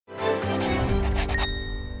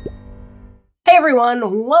Hey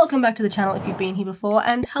everyone, welcome back to the channel if you've been here before,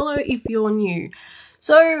 and hello if you're new.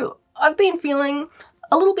 So I've been feeling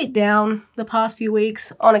a little bit down the past few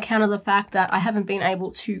weeks on account of the fact that I haven't been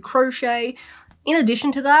able to crochet. In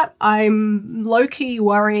addition to that, I'm low-key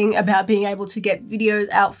worrying about being able to get videos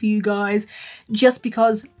out for you guys just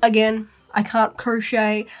because, again, I can't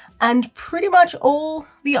crochet, and pretty much all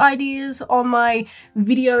the ideas on my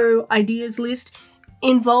video ideas list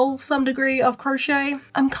involve some degree of crochet.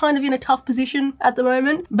 I'm kind of in a tough position at the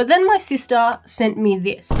moment. But then my sister sent me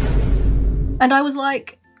this, and I was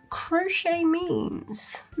like, crochet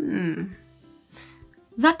memes?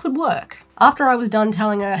 That could work. After I was done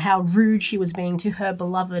telling her how rude she was being to her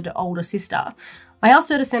beloved older sister, I asked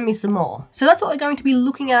her to send me some more. So that's what we're going to be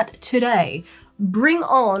looking at today. Bring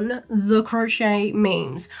on the crochet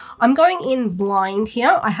memes. I'm going in blind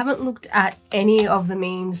here. I haven't looked at any of the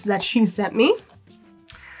memes that she sent me.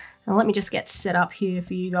 Now let me just get set up here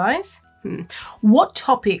for you guys. What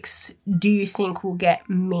topics do you think will get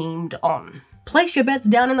memed on? Place your bets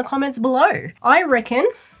down in the comments below. I reckon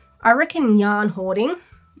yarn hoarding.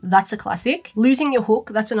 That's a classic. Losing your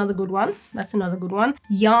hook. That's another good one.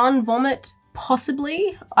 Yarn vomit.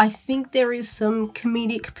 Possibly. I think there is some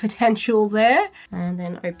comedic potential there. And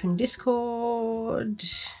then open Discord.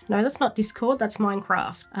 No, that's not Discord. That's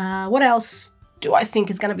Minecraft. What else do I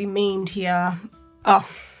think is going to be memed here? Oh.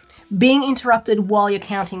 Being interrupted while you're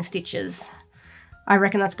counting stitches. I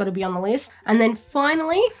reckon that's got to be on the list. And then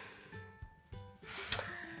finally,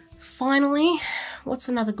 what's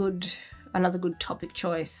another good topic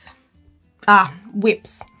choice?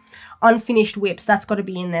 Whips. Unfinished whips. That's got to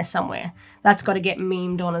be in there somewhere. That's got to get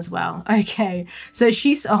memed on as well. Okay. So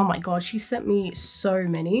oh my god, she sent me so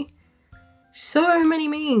many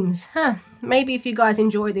memes. Maybe if you guys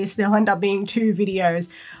enjoy this, there'll end up being 2 videos,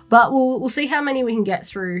 but we'll see how many we can get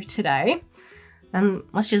through today. And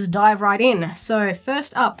let's just dive right in. So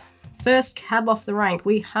first up, first cab off the rank,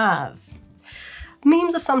 we have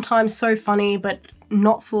memes are sometimes so funny, but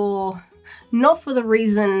not for the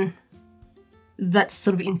reason that's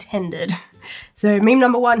sort of intended. So meme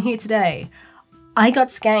number 1 here today. I got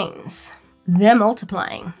skeins. They're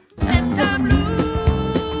multiplying.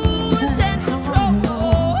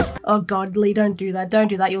 Oh god, Lee, don't do that. Don't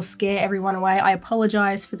do that. You'll scare everyone away. I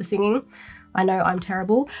apologize for the singing. I know I'm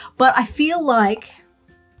terrible. But I feel like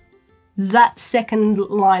that second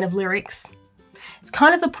line of lyrics, it's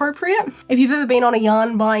kind of appropriate. If you've ever been on a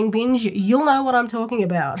yarn buying binge, you'll know what I'm talking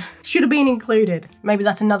about. Should have been included. Maybe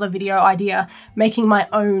that's another video idea, making my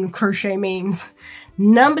own crochet memes.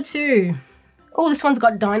 Number 2. Oh, this one's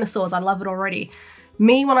got dinosaurs. I love it already.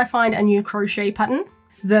 Me when I find a new crochet pattern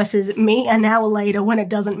versus me an hour later when it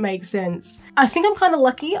doesn't make sense. I think I'm kind of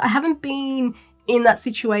lucky. I haven't been in that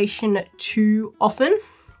situation too often.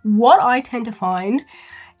 What I tend to find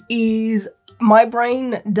is my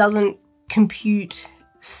brain doesn't compute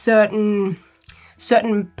certain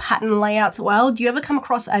pattern layouts well. Do you ever come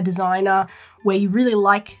across a designer where you really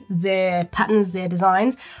like their patterns, their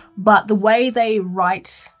designs, but the way they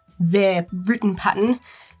write their written pattern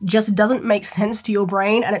just doesn't make sense to your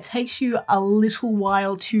brain, and it takes you a little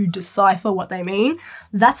while to decipher what they mean?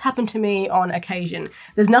 That's happened to me on occasion.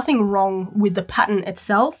 There's nothing wrong with the pattern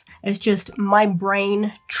itself. It's just my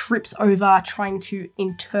brain trips over trying to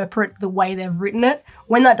interpret the way they've written it.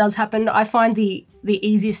 When that does happen, I find the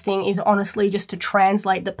easiest thing is honestly just to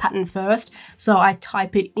translate the pattern first. So I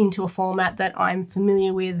type it into a format that I'm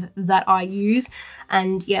familiar with, that I use,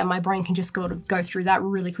 and yeah, my brain can just go through that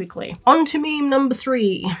really quickly. On to meme number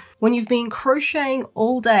 3. When you've been crocheting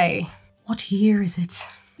all day, what year is it?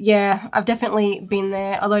 Yeah, I've definitely been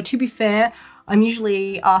there. Although to be fair, I'm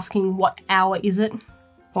usually asking what hour is it?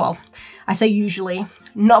 Well, I say usually,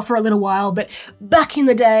 not for a little while, but back in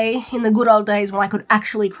the day, in the good old days when I could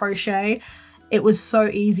actually crochet, it was so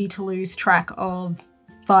easy to lose track of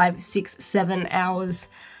 5, 6, 7 hours.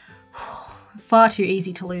 Far too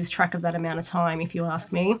easy to lose track of that amount of time, if you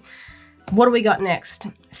ask me. What do we got next?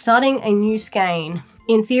 Starting a new skein.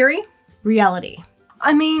 In theory, reality.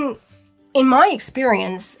 I mean, in my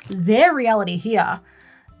experience, their reality here,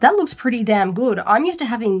 that looks pretty damn good. I'm used to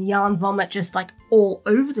having yarn vomit just like all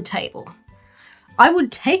over the table. I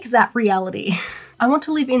would take that reality. I want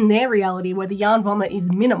to live in their reality where the yarn vomit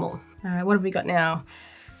is minimal. All right, what have we got now?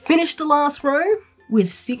 Finish the last row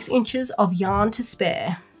with 6 inches of yarn to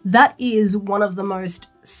spare. That is one of the most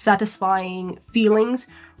satisfying feelings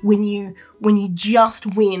when you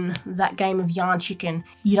just win that game of yarn chicken.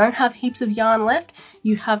 You don't have heaps of yarn left,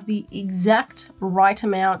 you have the exact right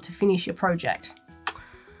amount to finish your project.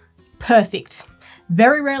 Perfect.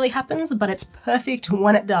 Very rarely happens, but it's perfect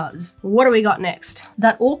when it does. What do we got next?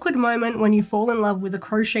 That awkward moment when you fall in love with a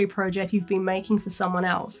crochet project you've been making for someone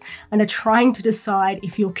else and are trying to decide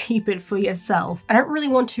if you'll keep it for yourself. I don't really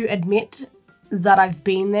want to admit that I've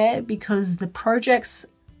been there because the projects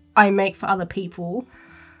I make for other people,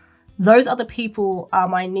 those other people are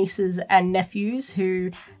my nieces and nephews,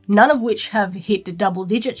 who none of which have hit double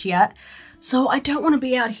digits yet. So I don't want to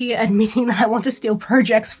be out here admitting that I want to steal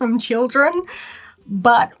projects from children,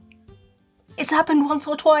 but it's happened once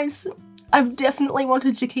or twice. I've definitely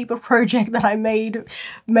wanted to keep a project that I made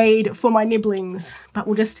for my nibblings, but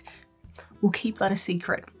we'll keep that a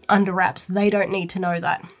secret, under wraps. They don't need to know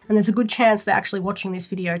that. And there's a good chance they're actually watching this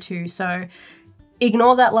video too, so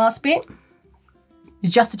ignore that last bit.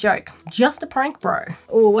 It's just a joke. Just a prank, bro.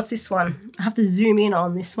 Oh, what's this one? I have to zoom in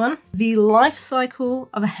on this one. The life cycle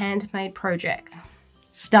of a handmade project.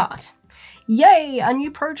 Start. Yay, a new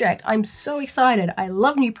project. I'm so excited. I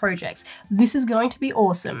love new projects. This is going to be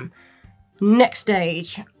awesome. Next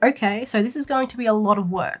stage. Okay, so this is going to be a lot of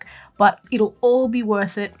work, but it'll all be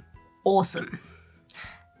worth it. Awesome.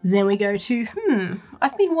 Then we go to,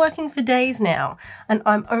 I've been working for days now, and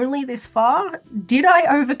I'm only this far? Did I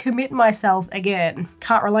overcommit myself again?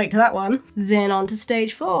 Can't relate to that one. Then on to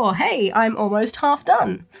stage 4. Hey, I'm almost half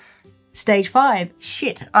done. Stage 5.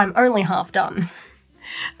 Shit, I'm only half done.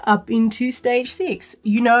 Up into stage 6.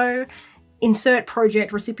 You know, insert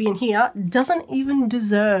project recipient here doesn't even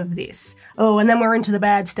deserve this. Oh, and then we're into the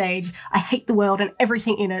bad stage. I hate the world and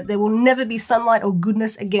everything in it. There will never be sunlight or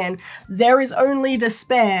goodness again. There is only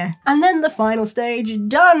despair. And then the final stage,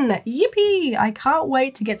 done! Yippee! I can't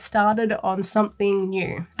wait to get started on something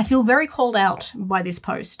new. I feel very called out by this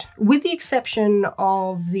post, with the exception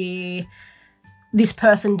of this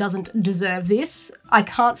person doesn't deserve this. I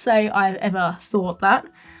can't say I've ever thought that,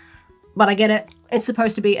 but I get it. It's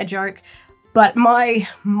supposed to be a joke. But my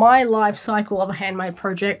life cycle of a handmade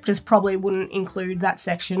project just probably wouldn't include that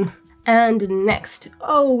section. And next,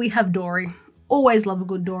 oh, we have Dory. Always love a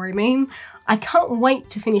good Dory meme. I can't wait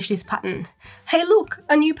to finish this pattern. Hey look,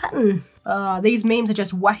 a new pattern. These memes are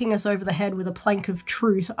just whacking us over the head with a plank of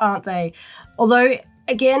truth, aren't they? Although,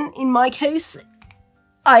 again, in my case,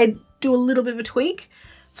 I do a little bit of a tweak.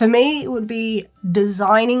 For me, it would be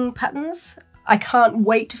designing patterns. I can't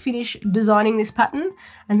wait to finish designing this pattern.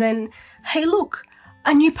 And then, hey look,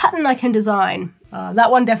 a new pattern I can design.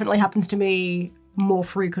 That one definitely happens to me more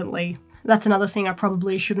frequently. That's another thing I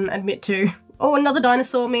probably shouldn't admit to. Oh, another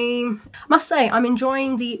dinosaur meme. Must say, I'm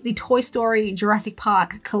enjoying the Toy Story Jurassic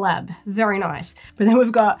Park collab. Very nice. But then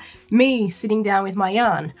we've got me sitting down with my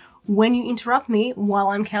yarn. When you interrupt me while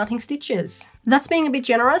I'm counting stitches. That's being a bit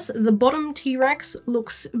generous. The bottom T-Rex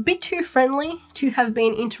looks a bit too friendly to have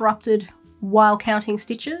been interrupted while counting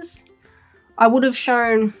stitches. I would have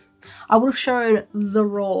shown the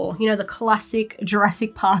roar, you know, the classic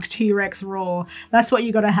Jurassic Park T-Rex roar. That's what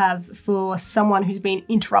you gotta have for someone who's been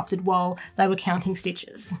interrupted while they were counting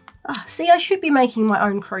stitches. See, I should be making my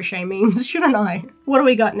own crochet memes, shouldn't I? What do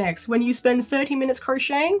we got next? When you spend 30 minutes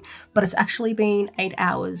crocheting, but it's actually been 8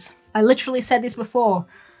 hours. I literally said this before.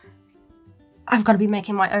 I've got to be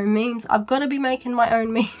making my own memes. I've got to be making my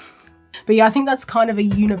own memes. But yeah, I think that's kind of a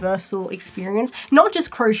universal experience. Not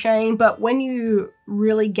just crocheting, but when you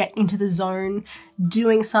really get into the zone,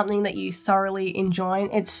 doing something that you thoroughly enjoy,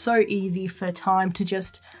 it's so easy for time to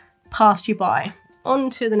just pass you by. On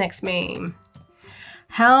to the next meme.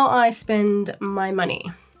 How I spend my money.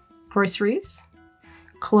 Groceries,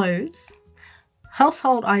 clothes,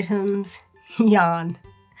 household items, yarn,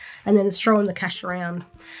 and then throwing the cash around.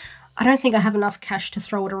 I don't think I have enough cash to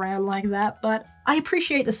throw it around like that, but I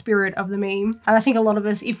appreciate the spirit of the meme. And I think a lot of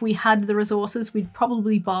us, if we had the resources, we'd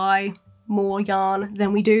probably buy more yarn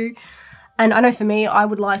than we do. And I know for me, I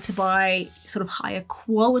would like to buy sort of higher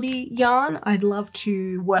quality yarn. I'd love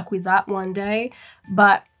to work with that one day,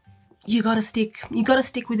 but you gotta stick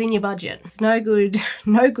within your budget. It's no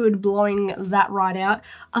good blowing that right out.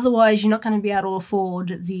 Otherwise, you're not gonna be able to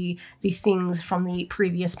afford the things from the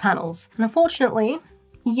previous panels. And unfortunately,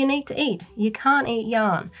 you need to eat. You can't eat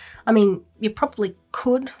yarn. I mean, you probably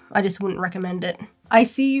could, I just wouldn't recommend it. I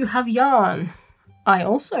see you have yarn. I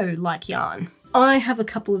also like yarn. I have a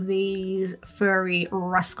couple of these furry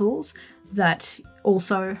rascals that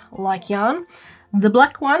also like yarn. The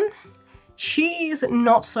black one, she's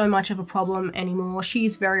not so much of a problem anymore.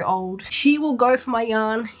 She's very old. She will go for my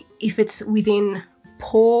yarn if it's within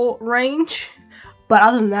paw range, but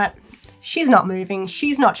other than that, she's not moving,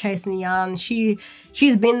 she's not chasing the yarn, she's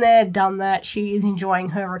been there, done that, she is enjoying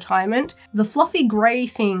her retirement. The fluffy grey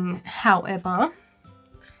thing, however,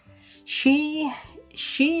 she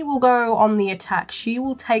she will go on the attack. She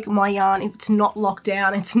will take my yarn if it's not locked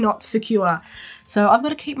down, it's not secure. So I've got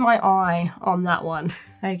to keep my eye on that one.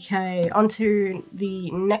 Okay, on to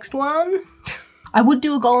the next one. I would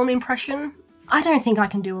do a golem impression. I don't think I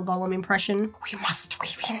can do a golem impression. We must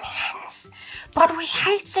weave in the ends, but we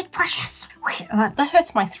hate it, precious. That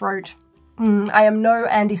hurts my throat. I am no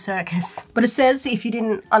Andy Serkis. But it says, if you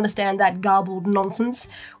didn't understand that garbled nonsense,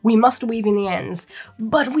 we must weave in the ends,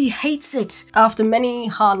 but we hates it. After many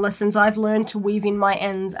hard lessons, I've learned to weave in my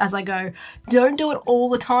ends as I go. Don't do it all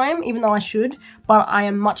the time, even though I should, but I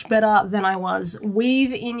am much better than I was.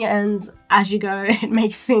 Weave in your ends as you go. It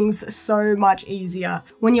makes things so much easier.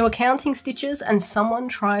 When you're counting stitches and someone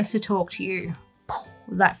tries to talk to you,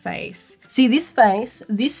 that face. See, this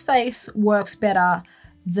face works better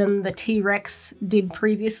than the T-Rex did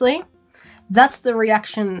previously. That's the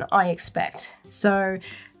reaction I expect. So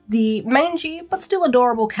the mangy but still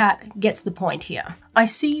adorable cat gets the point here. I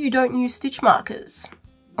see you don't use stitch markers.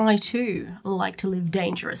 I too like to live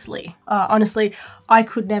dangerously. Honestly, I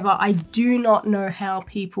could never. I do not know how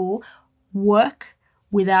people work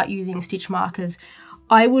without using stitch markers.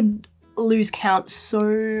 I would lose count so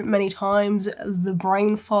many times. The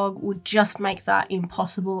brain fog would just make that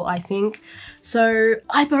impossible, I think. So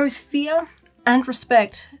I both fear and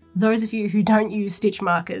respect those of you who don't use stitch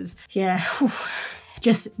markers. Yeah,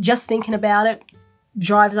 just thinking about it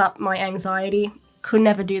drives up my anxiety. Could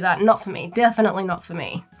never do that. Not for me. Definitely not for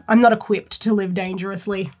me. I'm not equipped to live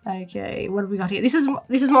dangerously. Okay, what have we got here? This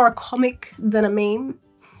is more a comic than a meme,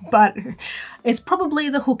 but it's probably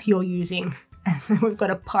the hook you're using. And then we've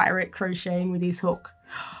got a pirate crocheting with his hook.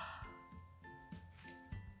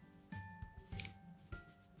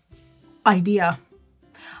 Idea.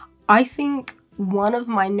 I think one of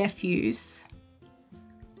my nephews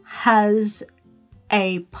has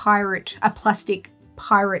a plastic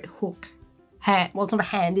pirate hook hand. Well, it's not a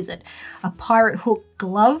hand, is it? A pirate hook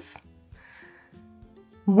glove.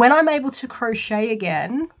 When I'm able to crochet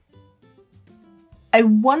again, I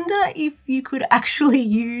wonder if you could actually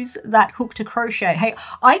use that hook to crochet. Hey,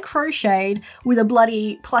 I crocheted with a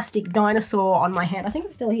bloody plastic dinosaur on my hand. I think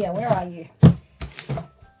it's still here. Where are you?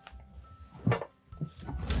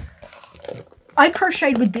 I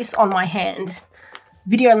crocheted with this on my hand.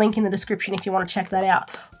 Video link in the description if you want to check that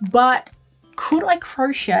out. But could I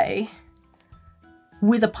crochet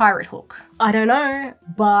with a pirate hook? I don't know,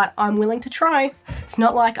 but I'm willing to try. It's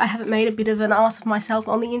not like I haven't made a bit of an ass of myself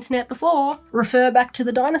on the internet before. Refer back to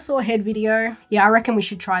the dinosaur head video. Yeah, I reckon we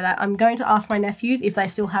should try that. I'm going to ask my nephews if they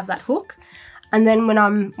still have that hook. And then when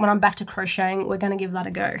I'm back to crocheting, we're going to give that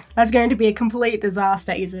a go. That's going to be a complete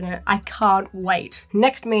disaster, isn't it? I can't wait.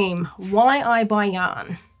 Next meme, why I buy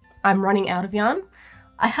yarn. I'm running out of yarn.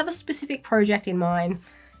 I have a specific project in mind.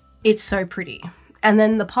 It's so pretty. And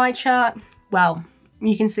then the pie chart, well,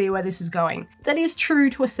 you can see where this is going. That is true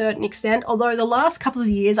to a certain extent, although the last couple of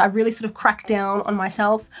years I've really sort of cracked down on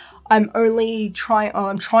myself. I'm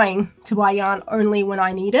trying to buy yarn only when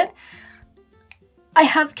I need it. I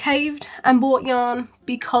have caved and bought yarn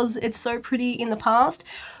because it's so pretty in the past,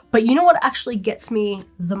 but you know what actually gets me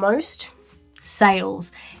the most?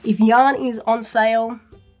 Sales. If yarn is on sale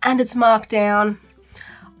and it's marked down,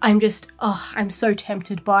 I'm so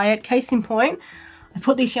tempted by it. Case in point, I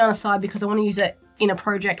put this yarn aside because I want to use it in a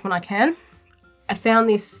project when I can. I found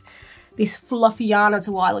this fluffy yarn, it's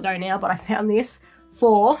a while ago now, but I found this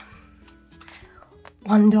for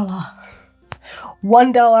 $1.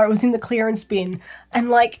 $1, it was in the clearance bin.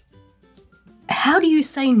 And like, how do you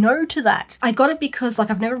say no to that? I got it because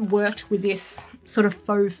like I've never worked with this sort of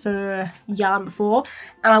faux fur yarn before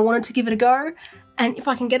and I wanted to give it a go. And if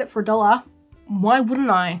I can get it for $1, why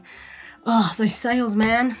wouldn't I? Oh, those sales,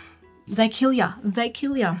 man. They kill ya. They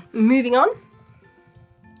kill ya. Moving on.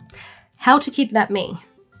 How to kidnap me.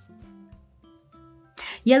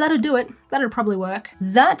 Yeah, that'll do it. That'll probably work.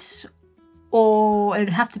 That, or it'd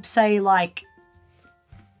have to say like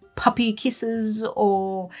puppy kisses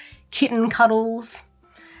or kitten cuddles.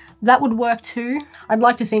 That would work too. I'd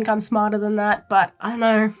like to think I'm smarter than that, but I don't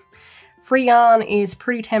know. Free yarn is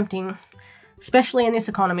pretty tempting, especially in this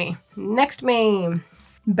economy. Next meme.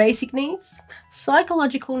 Basic needs,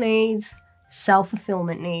 psychological needs,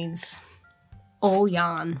 self-fulfillment needs. All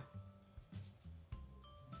yarn.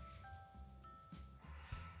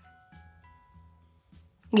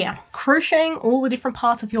 Yeah, crocheting all the different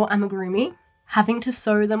parts of your amigurumi, having to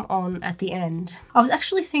sew them on at the end. I was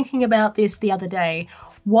actually thinking about this the other day.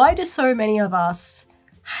 Why do so many of us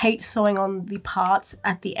hate sewing on the parts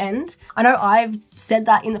at the end? I know I've said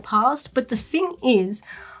that in the past, but the thing is,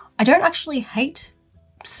 I don't actually hate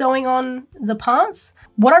sewing on the parts.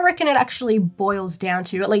 What I reckon it actually boils down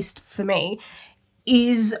to, at least for me,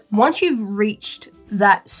 is once you've reached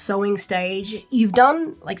that sewing stage, you've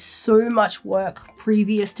done like so much work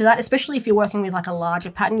previous to that, especially if you're working with like a larger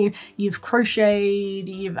pattern. You've crocheted,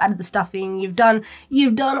 you've added the stuffing, you've done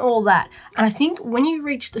all that. And I think when you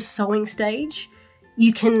reach the sewing stage,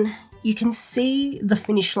 you can see the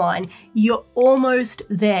finish line. You're almost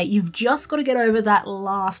there. You've just got to get over that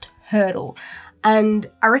last hurdle. And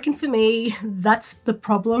I reckon for me, that's the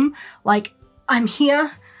problem. Like, I'm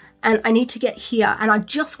here and I need to get here and I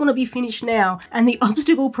just want to be finished now. And the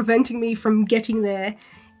obstacle preventing me from getting there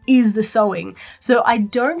is the sewing. So I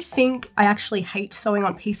don't think I actually hate sewing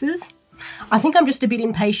on pieces. I think I'm just a bit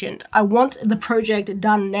impatient. I want the project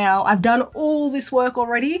done now. I've done all this work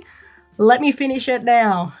already. Let me finish it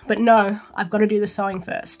now. But no, I've got to do the sewing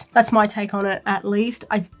first. That's my take on it, at least.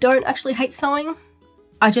 I don't actually hate sewing.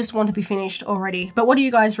 I just want to be finished already. But what do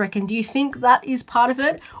you guys reckon? Do you think that is part of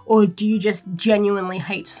it? Or do you just genuinely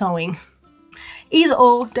hate sewing? Either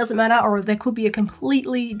or, doesn't matter, or there could be a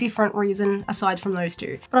completely different reason aside from those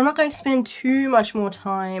two. But I'm not going to spend too much more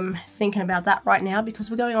time thinking about that right now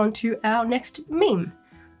because we're going on to our next meme.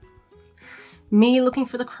 Me looking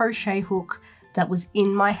for the crochet hook that was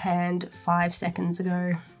in my hand 5 seconds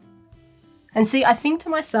ago. And see, I think to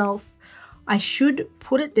myself, I should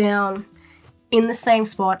put it down in the same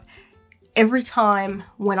spot every time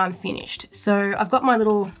when I'm finished. So I've got my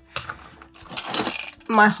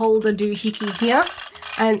holder doohickey here,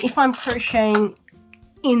 and if I'm crocheting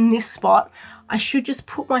in this spot, I should just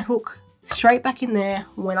put my hook straight back in there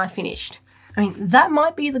when I finished. I mean, that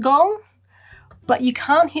might be the goal, but you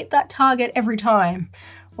can't hit that target every time.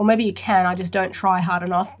 Or maybe you can, I just don't try hard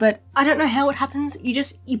enough, but I don't know how it happens.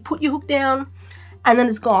 You put your hook down and then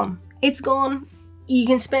it's gone. It's gone. You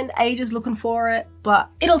can spend ages looking for it, but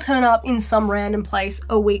it'll turn up in some random place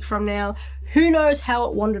a week from now. Who knows how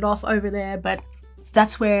it wandered off over there, but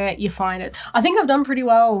that's where you find it. I think I've done pretty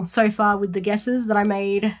well so far with the guesses that I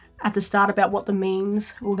made at the start about what the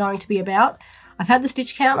memes were going to be about. I've had the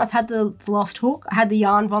stitch count, I've had the lost hook, I had the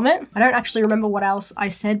yarn vomit. I don't actually remember what else I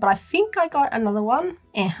said, but I think I got another one.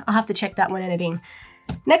 I'll have to check that when editing.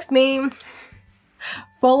 Next meme.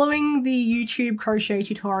 Following the YouTube crochet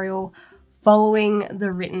tutorial, following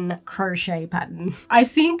the written crochet pattern. I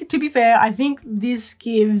think, to be fair, I think this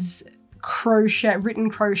gives written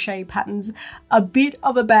crochet patterns a bit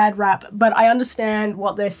of a bad rap, but I understand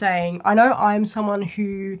what they're saying. I know I'm someone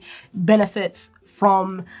who benefits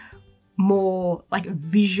from more like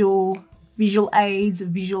visual aids,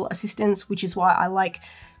 visual assistance, which is why I like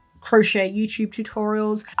crochet YouTube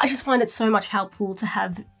tutorials. I just find it so much helpful to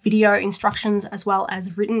have video instructions as well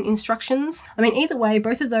as written instructions. I mean, either way,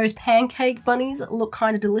 both of those pancake bunnies look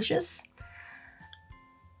kind of delicious.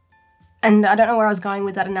 And I don't know where I was going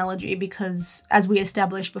with that analogy because, as we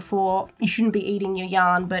established before, you shouldn't be eating your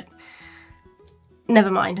yarn, but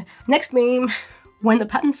never mind. Next meme. When the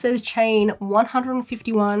pattern says chain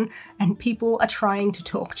 151 and people are trying to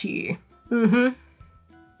talk to you.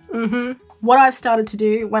 What I've started to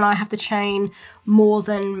do when I have to chain more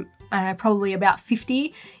than probably about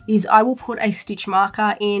 50 is I will put a stitch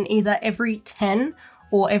marker in either every 10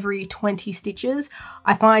 or every 20 stitches.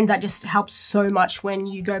 I find that just helps so much when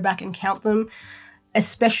you go back and count them,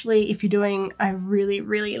 especially if you're doing a really,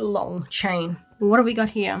 really long chain. What have we got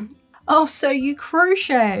here? Oh, so you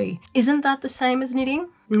crochet. Isn't that the same as knitting?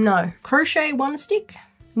 No. Crochet 1 stick,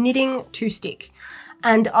 knitting 2 stick.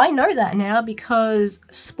 And I know that now because,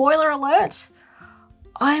 spoiler alert,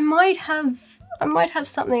 I might have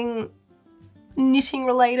something knitting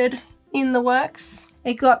related in the works.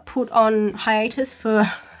 It got put on hiatus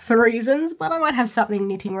for reasons, but I might have something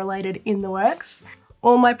knitting related in the works.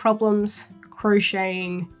 All my problems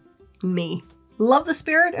crocheting me. Love the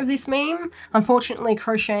spirit of this meme. Unfortunately,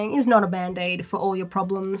 crocheting is not a band-aid for all your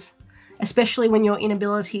problems, especially when your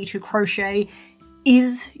inability to crochet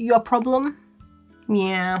is your problem.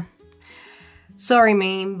 Yeah. Sorry,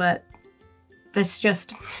 meme, but that's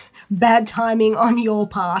just bad timing on your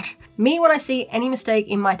part. Me, when I see any mistake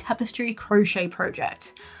in my tapestry crochet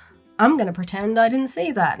project, I'm gonna pretend I didn't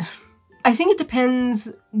see that. I think it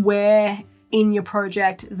depends where in your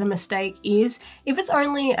project the mistake is. If it's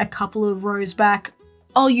only a couple of rows back,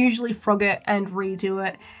 I'll usually frog it and redo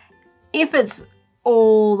it. If it's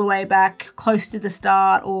all the way back close to the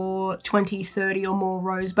start or 20, 30 or more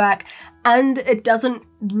rows back and it doesn't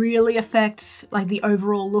really affect like the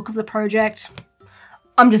overall look of the project,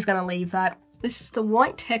 I'm just gonna leave that. The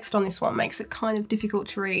white text on this one makes it kind of difficult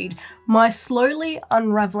to read. My slowly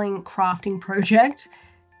unraveling crafting project,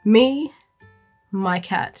 me, my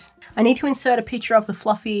cat. I need to insert a picture of the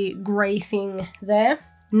fluffy grey thing there,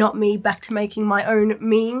 not me back to making my own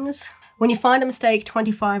memes. When you find a mistake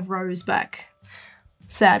 25 rows back.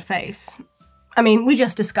 sad face. I mean, we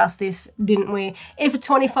just discussed this, didn't we? If a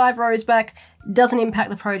 25 rows back doesn't impact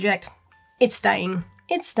the project, it's staying.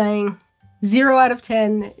 It's staying. 0 out of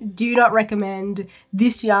 10, do not recommend.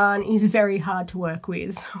 This yarn is very hard to work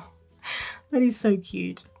with. That is so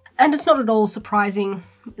cute. And it's not at all surprising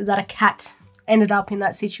that a cat ended up in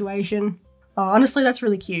that situation. Oh, honestly, that's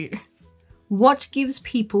really cute. What gives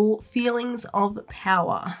people feelings of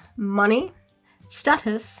power? Money,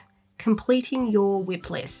 status, completing your whip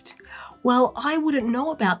list. Well, I wouldn't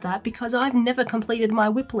know about that because I've never completed my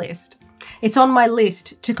whip list. It's on my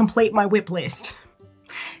list to complete my whip list.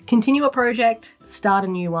 Continue a project, start a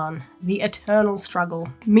new one. The eternal struggle.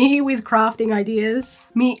 Me with crafting ideas.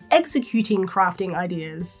 Me executing crafting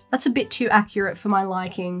ideas. That's a bit too accurate for my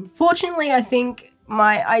liking. Fortunately, I think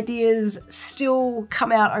my ideas still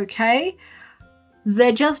come out okay.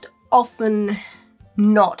 They're just often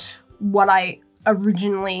not what I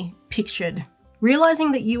originally pictured.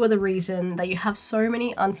 Realizing that you are the reason that you have so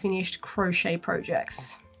many unfinished crochet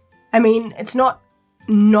projects. I mean, it's not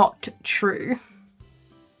true.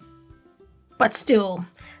 But still,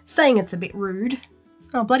 saying it's a bit rude.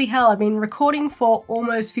 Oh, bloody hell, I've been recording for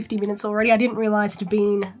almost 50 minutes already. I didn't realize it had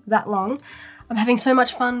been that long. I'm having so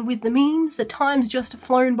much fun with the memes, the time's just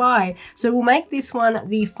flown by. So we'll make this one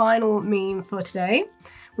the final meme for today.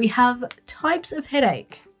 We have types of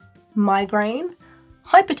headache: migraine,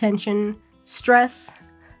 hypertension, stress,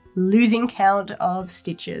 losing count of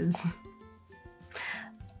stitches.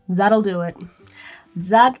 That'll do it.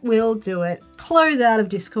 That will do it. Close out of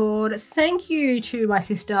Discord. Thank you to my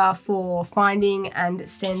sister for finding and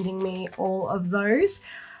sending me all of those.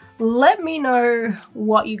 Let me know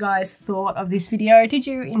what you guys thought of this video. Did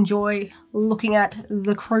you enjoy looking at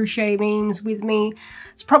the crochet memes with me?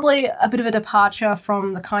 It's probably a bit of a departure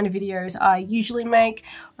from the kind of videos I usually make,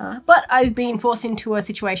 but I've been forced into a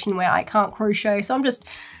situation where I can't crochet, so I'm just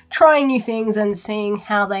trying new things and seeing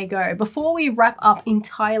how they go. Before we wrap up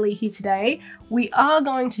entirely here today, we are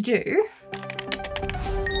going to do...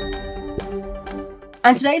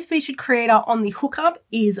 And today's featured creator on the hookup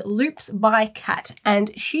is Loops by Kat,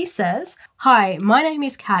 and she says, "Hi, my name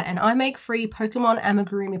is Kat and I make free Pokemon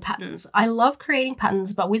amigurumi patterns. I love creating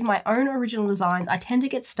patterns, but with my own original designs, I tend to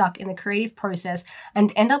get stuck in the creative process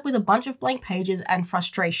and end up with a bunch of blank pages and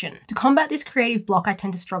frustration. To combat this creative block I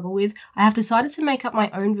tend to struggle with, I have decided to make up my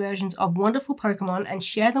own versions of wonderful Pokemon and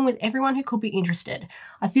share them with everyone who could be interested.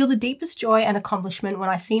 I feel the deepest joy and accomplishment when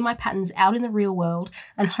I see my patterns out in the real world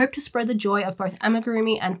and hope to spread the joy of both amigurumi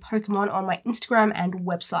and Pokemon on my Instagram and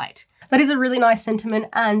website." That is a really nice sentiment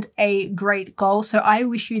and a great goal, so I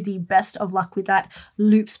wish you the best of luck with that,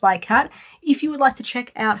 Loops by Kat. If you would like to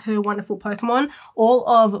check out her wonderful Pokemon, all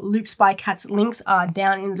of Loops by Kat's links are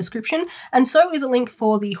down in the description, and so is a link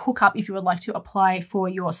for the hookup if you would like to apply for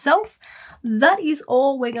yourself. That is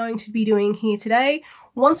all we're going to be doing here today.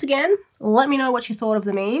 Once again, let me know what you thought of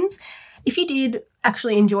the memes. If you did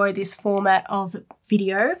actually enjoy this format of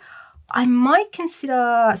video, I might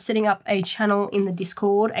consider setting up a channel in the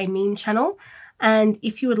Discord, a meme channel, and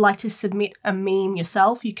if you would like to submit a meme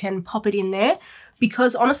yourself, you can pop it in there,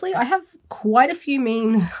 because honestly, I have quite a few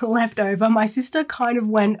memes left over. My sister kind of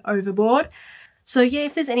went overboard. So yeah,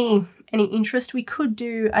 if there's any interest, we could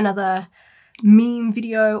do another meme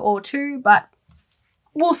video or two, but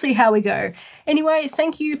we'll see how we go. Anyway,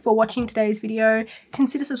 thank you for watching today's video.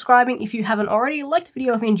 Consider subscribing if you haven't already. Like the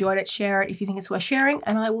video if you enjoyed it, share it if you think it's worth sharing,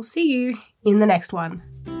 and I will see you in the next one.